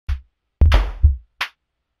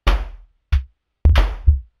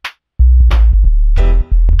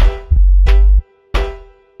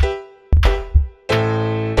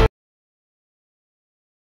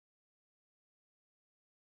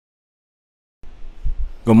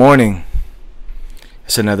Good morning.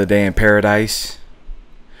 It's another day in paradise.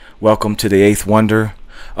 Welcome to the eighth wonder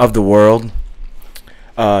of the world.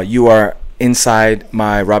 You are inside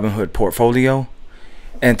my Robinhood portfolio,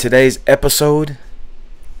 and today's episode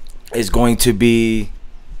is going to be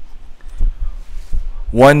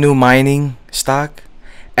one new mining stock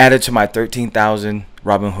added to my 13,000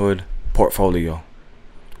 Robinhood portfolio,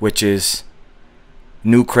 which is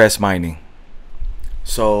Newcrest mining.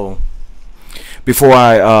 So before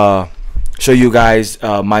I show you guys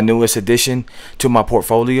my newest addition to my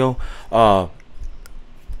portfolio,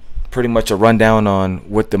 pretty much a rundown on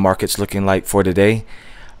what the market's looking like for today.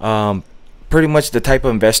 Pretty much the type of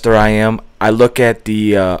investor I am. I look at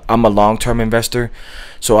I'm a long-term investor,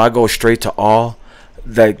 so I go straight to all,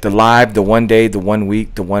 like the live, the 1 day, the 1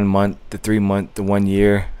 week, the 1 month, the 3 month, the 1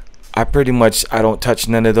 year. I don't touch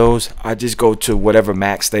none of those. I just go to whatever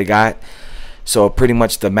max they got. So pretty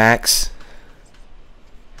much the max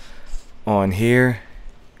on here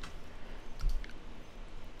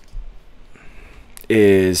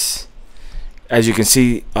is, as you can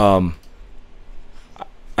see, I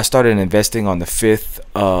started investing on the 5th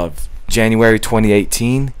of January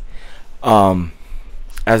 2018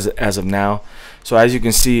 as of now. So as you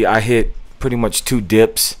can see, I hit pretty much 2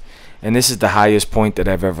 dips, and this is the highest point that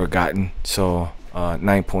I've ever gotten. So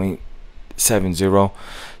 9.70.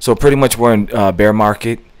 So pretty much we're in bear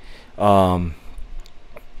market.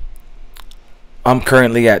 I'm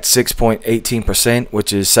currently at 6.18%,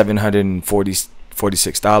 which is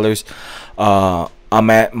 $746. I'm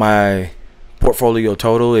at my portfolio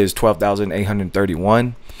total is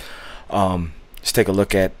 12,831. Let's take a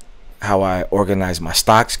look at how I organize my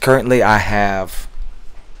stocks. Currently, I have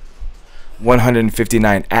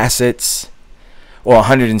 159 assets, or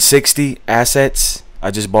 160 assets. I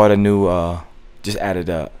just bought a new, just added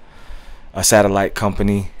a satellite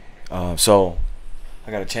company. So I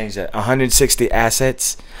gotta change that. 160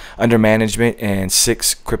 assets under management and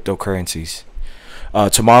 6 cryptocurrencies.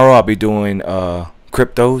 Tomorrow I'll be doing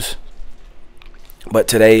cryptos, but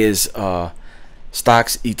today is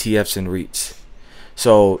stocks, ETFs, and REITs.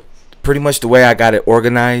 So pretty much the way I got it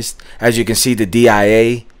organized, as you can see, the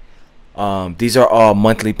DIA. These are all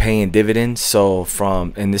monthly paying dividends. So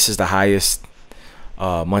and this is the highest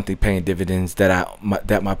monthly paying dividends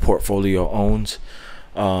that my portfolio owns.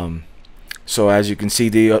 So as you can see,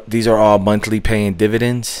 these are all monthly paying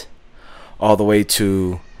dividends, all the way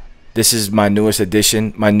to, this is my newest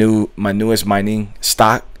addition, my newest mining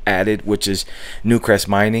stock added, which is Newcrest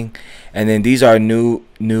mining. And then these are new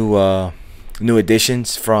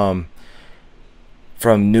additions from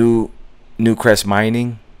Newcrest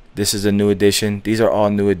mining. This is a new addition. These are all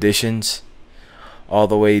new additions, all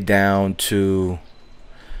the way down to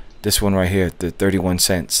this one right here, the 31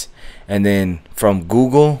 cents. And then from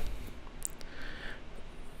Google,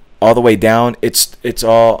 all the way down, it's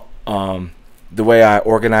all the way I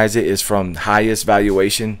organize it is from highest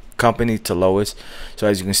valuation company to lowest. So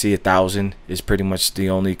as you can see, 1,000 is pretty much the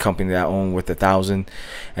only company that I own with 1,000,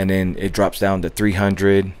 and then it drops down to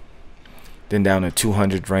 300, then down to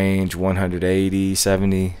 200 range, 180,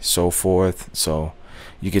 70, so forth. So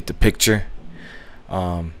you get the picture.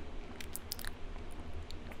 And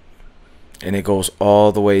it goes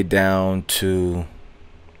all the way down to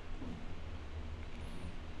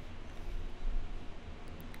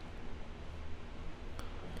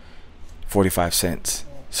 45 cents.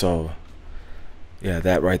 So yeah,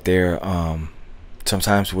 that right there.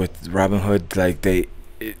 Sometimes with Robinhood, like they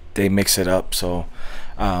mix it up. So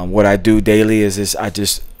what I do daily is I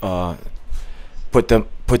just put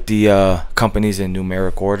the companies in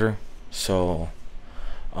numeric order. So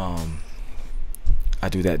I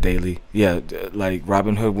do that daily. Yeah, like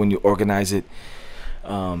Robinhood, when you organize it,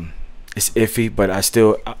 it's iffy, but I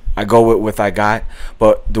go with what I got.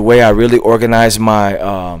 But the way I really organize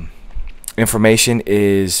my information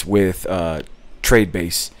is with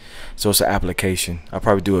TradeBase. So it's an application. I'll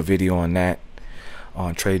probably do a video on that,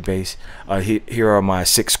 on TradeBase. Here are my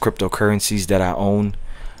 6 cryptocurrencies that I own.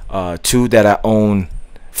 2 that I own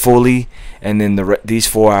fully, and then these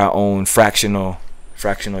 4 I own fractional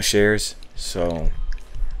shares. So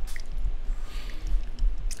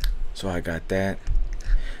I got that.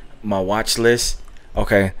 My watch list.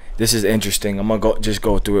 Okay, this is interesting. I'm gonna just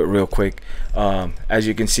go through it real quick. As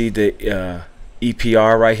you can see, the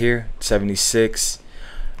EPR right here, 76.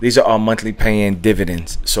 These are all monthly paying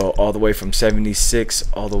dividends. So all the way from 76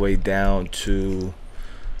 all the way down to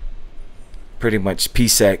pretty much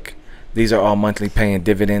PSEC. These are all monthly paying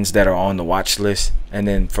dividends that are on the watch list. And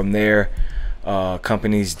then from there,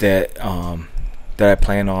 companies that I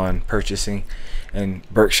plan on purchasing. and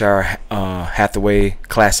Berkshire Hathaway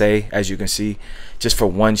Class A, as you can see, just for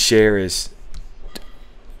one share is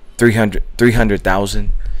 300,000.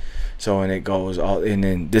 So, and it goes all, and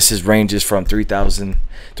then this is ranges from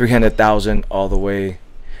 300,000 all the way,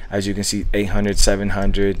 as you can see, 800,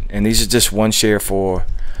 700, and these are just one share for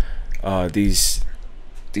these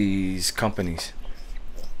companies.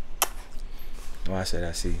 Oh, I said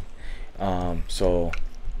I see. So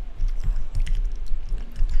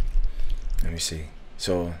let me see.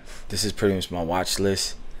 So this is pretty much my watch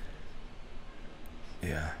list.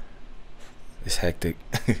 Yeah, it's hectic.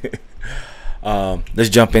 Let's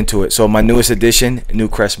jump into it. So my newest addition,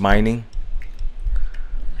 Newcrest Mining.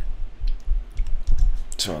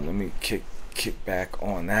 So let me kick back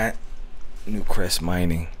on that. Newcrest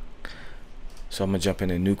Mining. So I'm gonna jump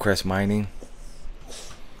into Newcrest Mining.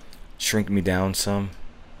 Shrink me down some.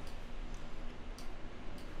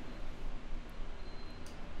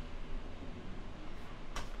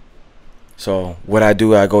 So what I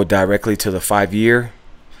do, I go directly to the 5-year.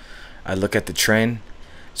 I look at the trend.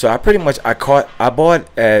 So I pretty much I bought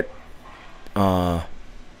in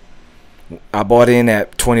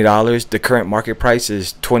at $20. The current market price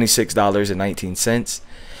is $26.19.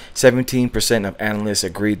 17% of analysts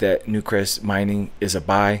agreed that Newcrest Mining is a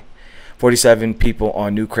buy. 47 people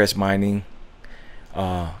on Newcrest Mining.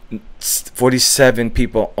 47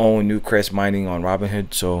 people own Newcrest Mining on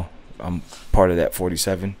Robinhood, so I'm part of that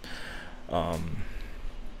 47.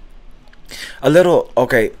 A little,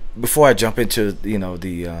 okay, before I jump into, you know,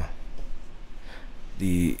 the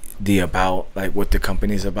about, like what the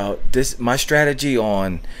company is about, this my strategy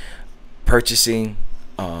on purchasing,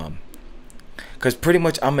 because pretty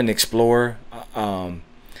much I'm an explorer.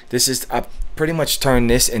 This is, I pretty much turned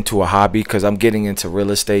this into a hobby because I'm getting into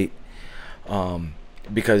real estate,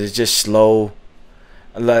 because it's just slow.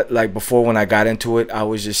 Like before, when I got into it, I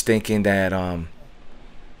was just thinking that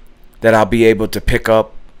that I'll be able to pick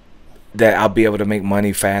up, that I'll be able to make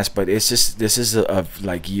money fast, but it's just, this is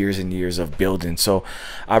like years and years of building. So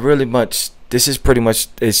I really much, this is pretty much,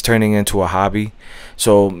 it's turning into a hobby.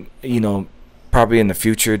 So, you know, probably in the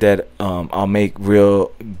future that I'll make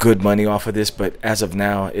real good money off of this, but as of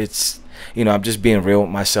now, it's, you know, I'm just being real with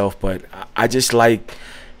myself. But I just like,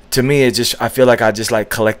 to me, it just, I feel like I just like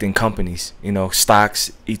collecting companies, you know,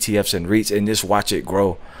 stocks, ETFs, and REITs, and just watch it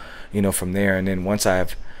grow, you know, from there. And then once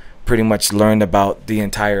I've pretty much learned about the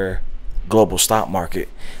entire global stock market,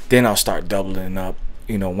 then I'll start doubling up,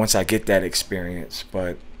 you know, once I get that experience.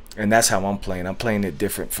 But, and that's how I'm playing it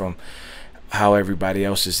different from how everybody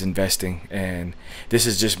else is investing. And this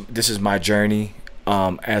is my journey.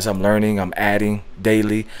 As I'm learning, I'm adding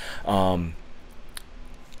daily.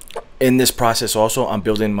 In this process also, I'm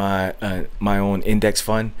building my my own index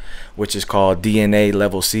fund, which is called DNA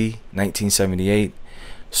Level C 1978.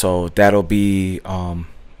 So that'll be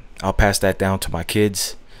I'll pass that down to my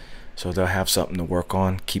kids, so they'll have something to work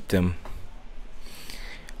on, keep them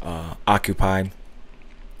occupied.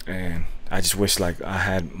 And I just wish, like, I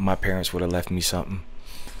had, my parents would have left me something,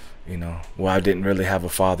 you know. Well, I didn't really have a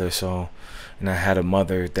father, so, and I had a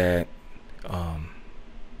mother that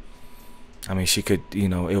I mean, she could, you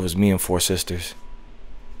know, it was me and 4 sisters,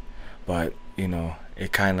 but, you know,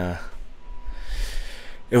 it kind of,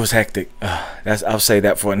 it was hectic. I'll say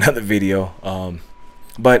that for another video.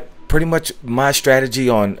 But pretty much my strategy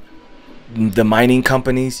on the mining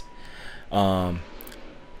companies, I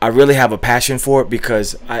really have a passion for it,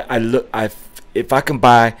 because if I can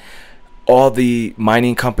buy all the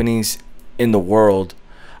mining companies in the world,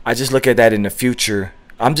 I just look at that in the future.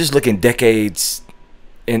 I'm just looking decades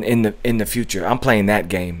in the future. I'm playing that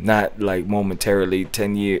game, not like momentarily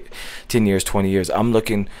 10 years, 20 years. I'm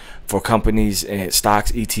looking for companies and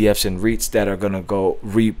stocks, ETFs, and REITs that are gonna go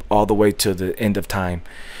reap all the way to the end of time.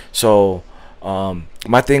 So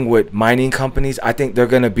my thing with mining companies, I think they're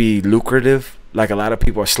gonna be lucrative. Like, a lot of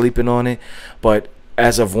people are sleeping on it, but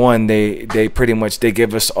as of one, they pretty much, they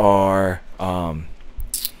give us our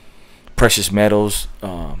precious metals,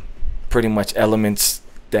 pretty much elements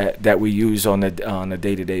that we use on a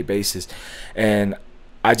day-to-day basis. And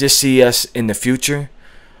I just see us in the future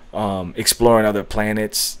exploring other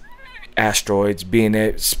planets, asteroids,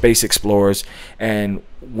 being space explorers. And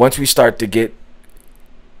once we start to get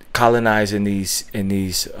colonized in these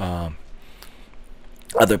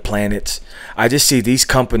other planets, I just see these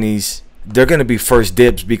companies, they're going to be first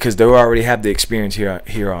dibs, because they already have the experience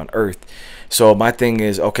here on Earth. So my thing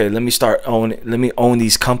is, okay, let me own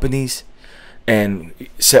these companies and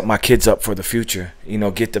set my kids up for the future, you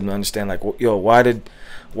know, get them to understand, like, yo, why did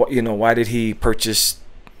he purchase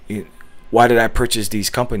why did I purchase these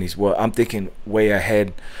companies? Well, I'm thinking way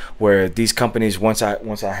ahead, where these companies, once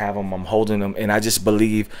I have them, I'm holding them, and I just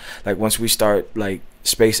believe, like, once we start like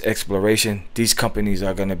space exploration, these companies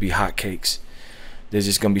are gonna be hotcakes. There's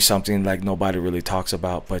just gonna be something like nobody really talks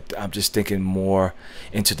about. But I'm just thinking more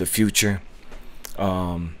into the future,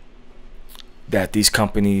 that these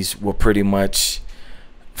companies will pretty much,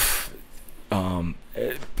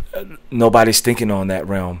 nobody's thinking on that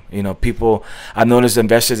realm. You know, people, I noticed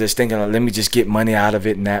investors that's thinking, let me just get money out of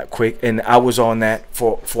it and that quick. And I was on that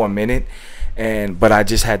for a minute, but I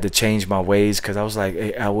just had to change my ways, because I was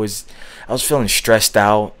like, I was feeling stressed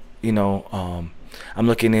out. You know, I'm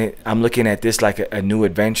looking at this like a new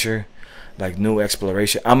adventure, like new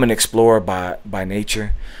exploration. I'm an explorer by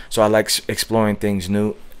nature, so I like exploring things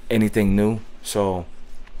new, anything new. So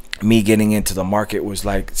me getting into the market was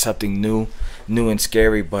like something new and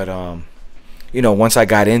scary. But you know, once I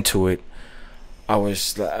got into it, I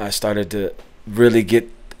started to really feel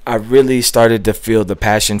the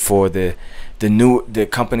passion for the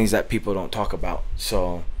companies that people don't talk about.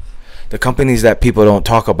 So the companies that people don't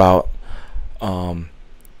talk about,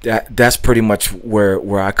 that's pretty much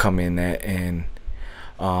where I come in at. And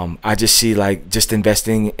I just see, like, just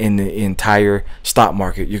investing in the entire stock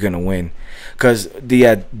market, you're gonna win. Because the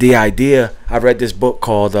idea, I read this book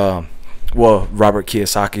called Robert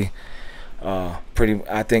Kiyosaki.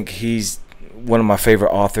 I think he's one of my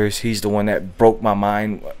favorite authors. He's the one that broke my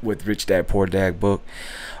mind with Rich Dad Poor Dad book.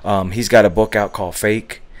 He's got a book out called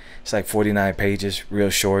Fake. It's like 49 pages,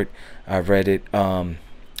 real short. I read it. And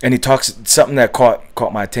he talks something that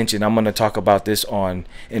caught my attention. I'm going to talk about this on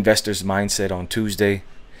Investors Mindset on Tuesdays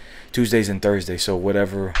and Thursdays. So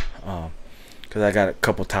whatever, because I got a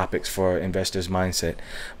couple topics for Investors Mindset.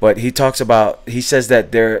 But he says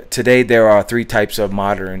that today there are 3 types of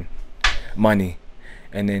modern money.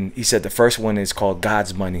 And then he said the first one is called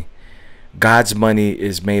God's money. God's money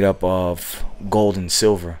is made up of gold and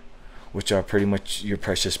silver, which are pretty much your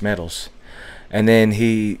precious metals. And then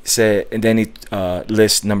he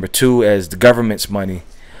lists number 2 as the government's money,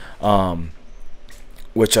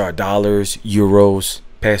 which are dollars, euros,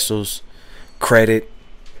 pesos, credit,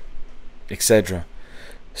 etc.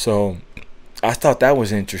 So I thought that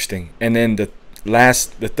was interesting. And then the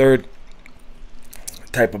third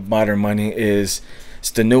type of modern money is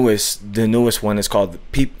the newest one is called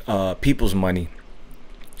people's money,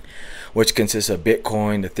 which consists of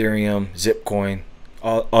Bitcoin, Ethereum, Zipcoin,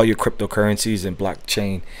 all your cryptocurrencies and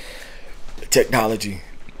blockchain technology.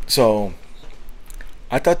 So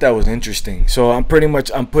I thought that was interesting. So I'm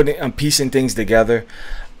piecing things together.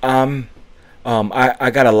 I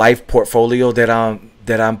got a life portfolio that I'm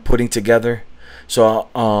putting together. So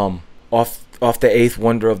off the 8th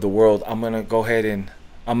wonder of the world, I'm gonna go ahead and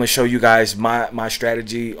I'm gonna show you guys my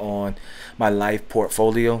strategy on my life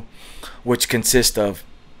portfolio, which consists of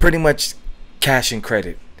pretty much cash and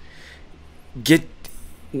credit.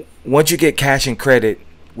 Once you get cash and credit,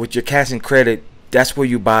 with your cash and credit, that's where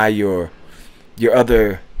you buy your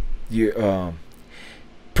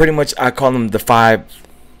pretty much, I call them the five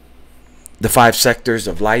sectors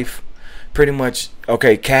of life. Pretty much,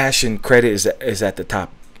 okay, cash and credit is at the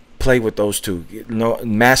top. Play with those two,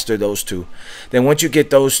 master those two. Then once you get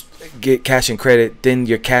cash and credit, then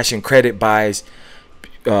your cash and credit buys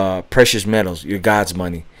precious metals, your God's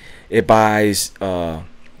money. It buys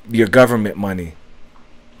your government money,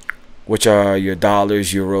 which are your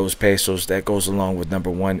dollars, euros, pesos. That goes along with number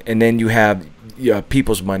 1. And then you have your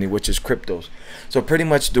people's money, which is cryptos. So pretty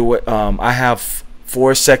much I have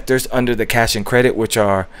 4 sectors under the cash and credit, which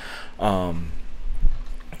are and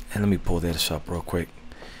let me pull this up real quick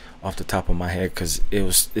off the top of my head, because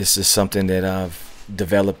this is something that I've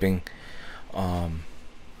developing. I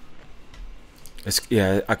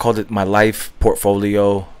called it my life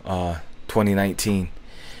portfolio 2019.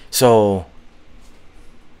 So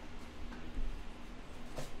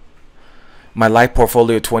my life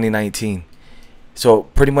portfolio 2019. So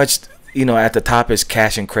pretty much, at the top is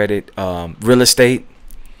cash and credit, real estate,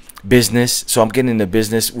 business. So I'm getting into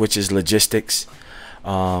business, which is logistics.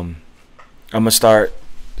 I'm gonna start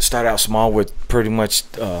out small with pretty much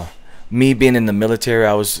me being in the military.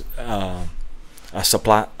 I was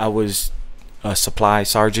a supply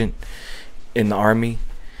sergeant in the Army.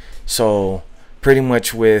 So pretty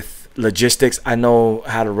much with logistics, I know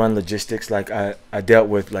how to run logistics. Like I dealt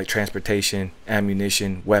with like transportation,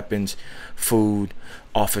 ammunition, weapons, food,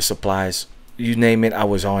 office supplies, you name it, I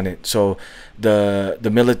was on it. So the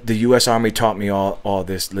U.S. Army taught me all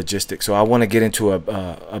this logistics. So I want to get into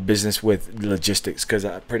a business with logistics, because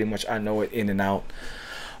I know it in and out.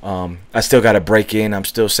 I still got to break in. I'm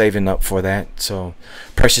still saving up for that. So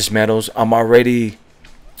precious metals, I'm already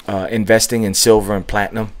investing in silver and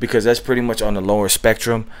platinum, because that's pretty much on the lower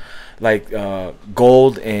spectrum. Like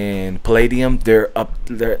gold and palladium, they're up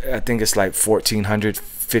there. I think it's like 1,400,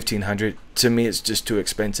 1,500. To me, it's just too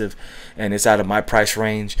expensive, and it's out of my price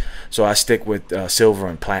range. So I stick with silver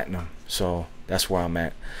and platinum. So that's where I'm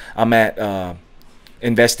at. I'm at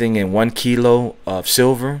investing in 1 kilo of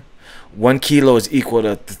silver. 1 kilo is equal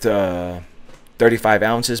to 35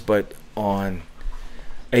 ounces, but on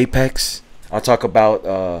Apex, I'll talk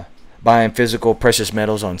about buying physical precious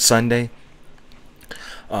metals on Sunday.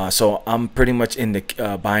 So I'm pretty much in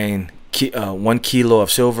the buying 1 kilo of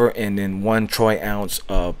silver and then 1 troy ounce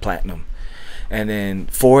of platinum. And then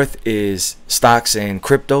fourth is stocks and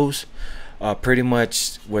cryptos. Pretty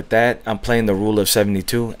much with that, I'm playing the rule of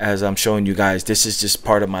 72. As I'm showing you guys, this is just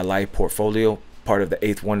part of my life portfolio, part of the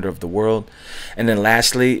 8th wonder of the world. And then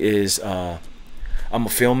lastly is I'm a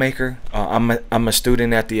filmmaker. I'm a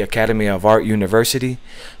student at the Academy of Art University.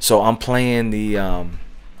 So I'm playing the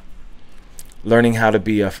learning how to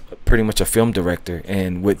be pretty much a film director,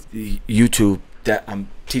 and with YouTube, that I'm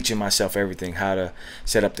teaching myself everything, how to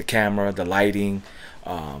set up the camera, the lighting,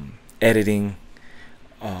 editing,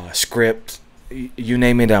 script, you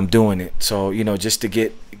name it, I'm doing it. So just to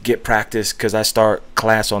get practice, because I start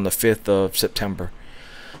class on the 5th of September.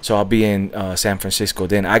 So I'll be in San Francisco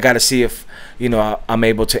then. I got to see if I'm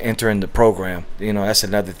able to enter in the program. That's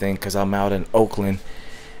another thing, because I'm out in Oakland,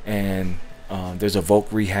 and there's a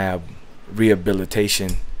voc rehabilitation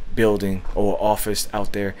building or office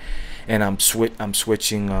out there, and I'm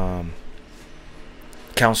switching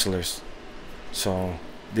counselors. So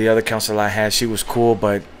the other counselor I had, she was cool,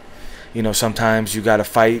 but sometimes you gotta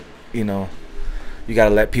fight. You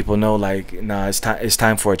gotta let people know, like, nah, it's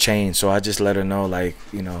time for a change. So I just let her know, like,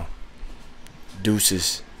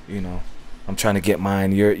 deuces. I'm trying to get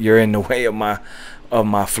mine. You're in the way of my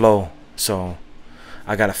flow. So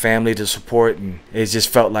I got a family to support, and it just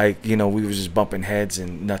felt like we were just bumping heads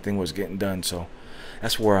and nothing was getting done. So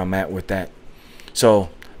that's where I'm at with that. So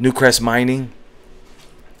Newcrest Mining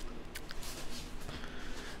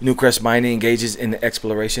engages in the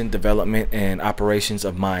exploration, development, and operations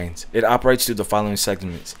of mines. It operates through the following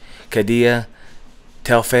segments: Kadia,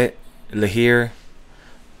 Telfet, Lihir,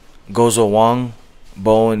 Gozowang,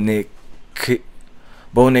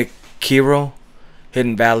 Bonikiro,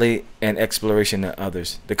 Hidden Valley, and exploration and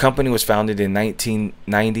others. The company was founded in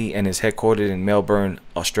 1990 and is headquartered in Melbourne,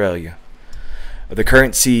 Australia. The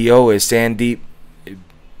current CEO is Sandeep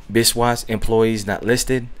Biswas. Employees not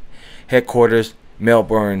listed. Headquarters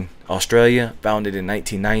Melbourne, Australia. Founded in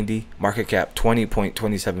 1990. Market cap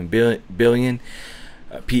 20.27 billion.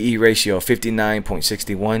 PE ratio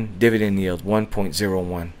 59.61. Dividend yield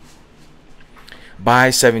 1.01. Buy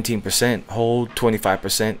 17%. Hold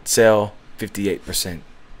 25%. Sell 58%.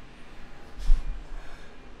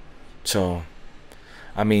 So,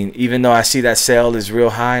 I mean, even though I see that sale is real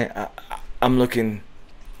high, I'm looking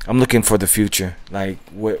for the future, like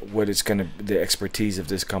what it's gonna, the expertise of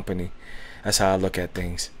this company. That's how I look at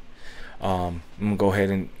things. I'm gonna go ahead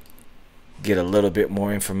and get a little bit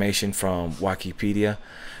more information from Wikipedia.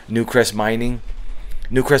 Newcrest Mining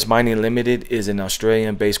Limited is an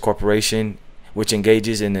Australian-based corporation which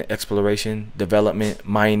engages in the exploration, development,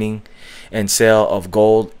 mining, and sale of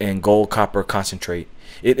gold and gold-copper concentrate.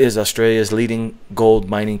 It is Australia's leading gold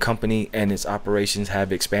mining company, and its operations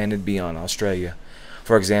have expanded beyond Australia.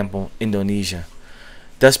 For example, Indonesia,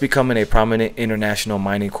 thus becoming a prominent international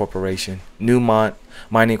mining corporation. Newmont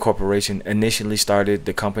Mining Corporation initially started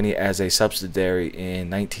the company as a subsidiary in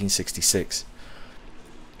 1966.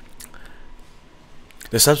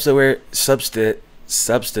 The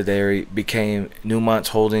subsidiary became Newmont's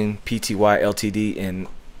Holding Pty Ltd in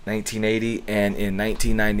 1980, and in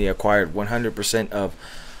 1990 acquired 100% of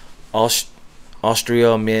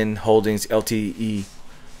Austria Min Holdings Ltd,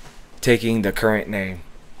 taking the current name.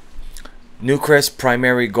 Newcrest's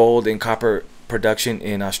primary gold and copper production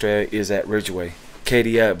in Australia is at Ridgeway,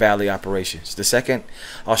 Kadia Valley operations. The second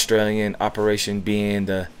Australian operation being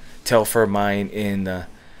the Telfer mine in the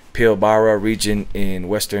Pilbara region in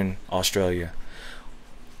Western Australia.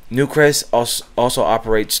 Newcrest also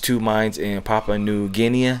operates 2 mines in Papua New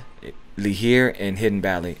Guinea, Lihir and Hidden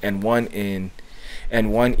Valley, and one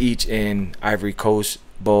each in Ivory Coast,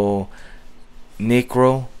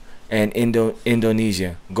 Bonikro, and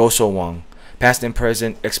Indonesia, Gosowang. Past and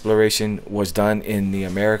present exploration was done in the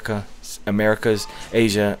Americas,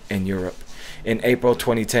 Asia, and Europe. In April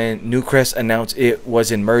 2010, Newcrest announced it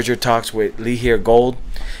was in merger talks with Lihir Gold,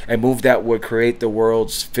 a move that would create the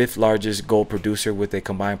world's 5th largest gold producer with a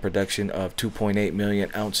combined production of 2.8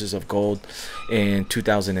 million ounces of gold in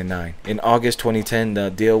 2009. In August 2010,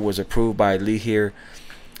 the deal was approved by Lihir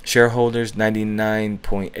shareholders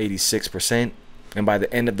 99.86%. And by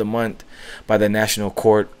the end of the month, by the National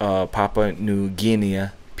Court of Papua New Guinea,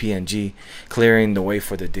 PNG, clearing the way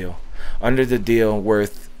for the deal. Under the deal,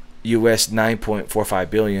 worth US 9.45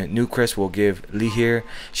 billion, Newcrest will give Lihir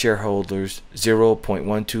shareholders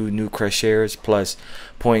 0.12 Newcrest shares plus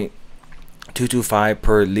 0.225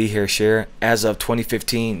 per Lihir share. As of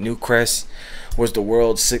 2015, Newcrest was the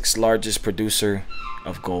world's 6th largest producer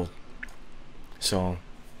of gold. So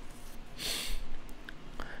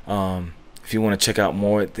if you want to check out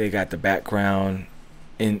more, they got the background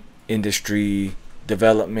in industry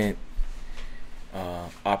development,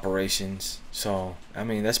 operations. So I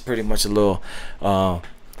mean, that's pretty much a little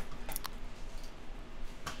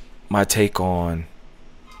my take on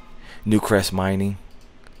Newcrest mining.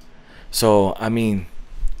 So I mean,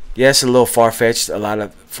 yeah, it's a little far-fetched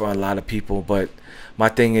for a lot of people, but my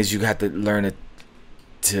thing is you have to learn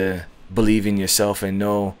to believe in yourself and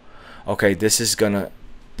know, okay, this is gonna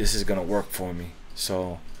work for me.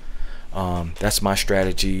 So that's my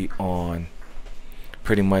strategy on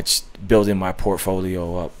pretty much building my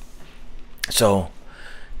portfolio up. So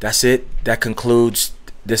that's it. That concludes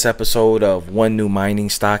this episode of one new mining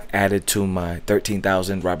stock added to my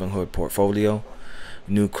 13,000 Robinhood portfolio,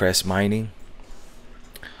 Newcrest Mining.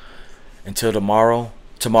 Until tomorrow,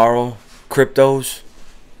 cryptos,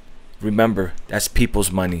 remember, that's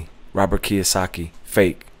people's money. Robert Kiyosaki,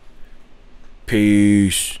 fake.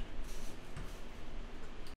 Peace.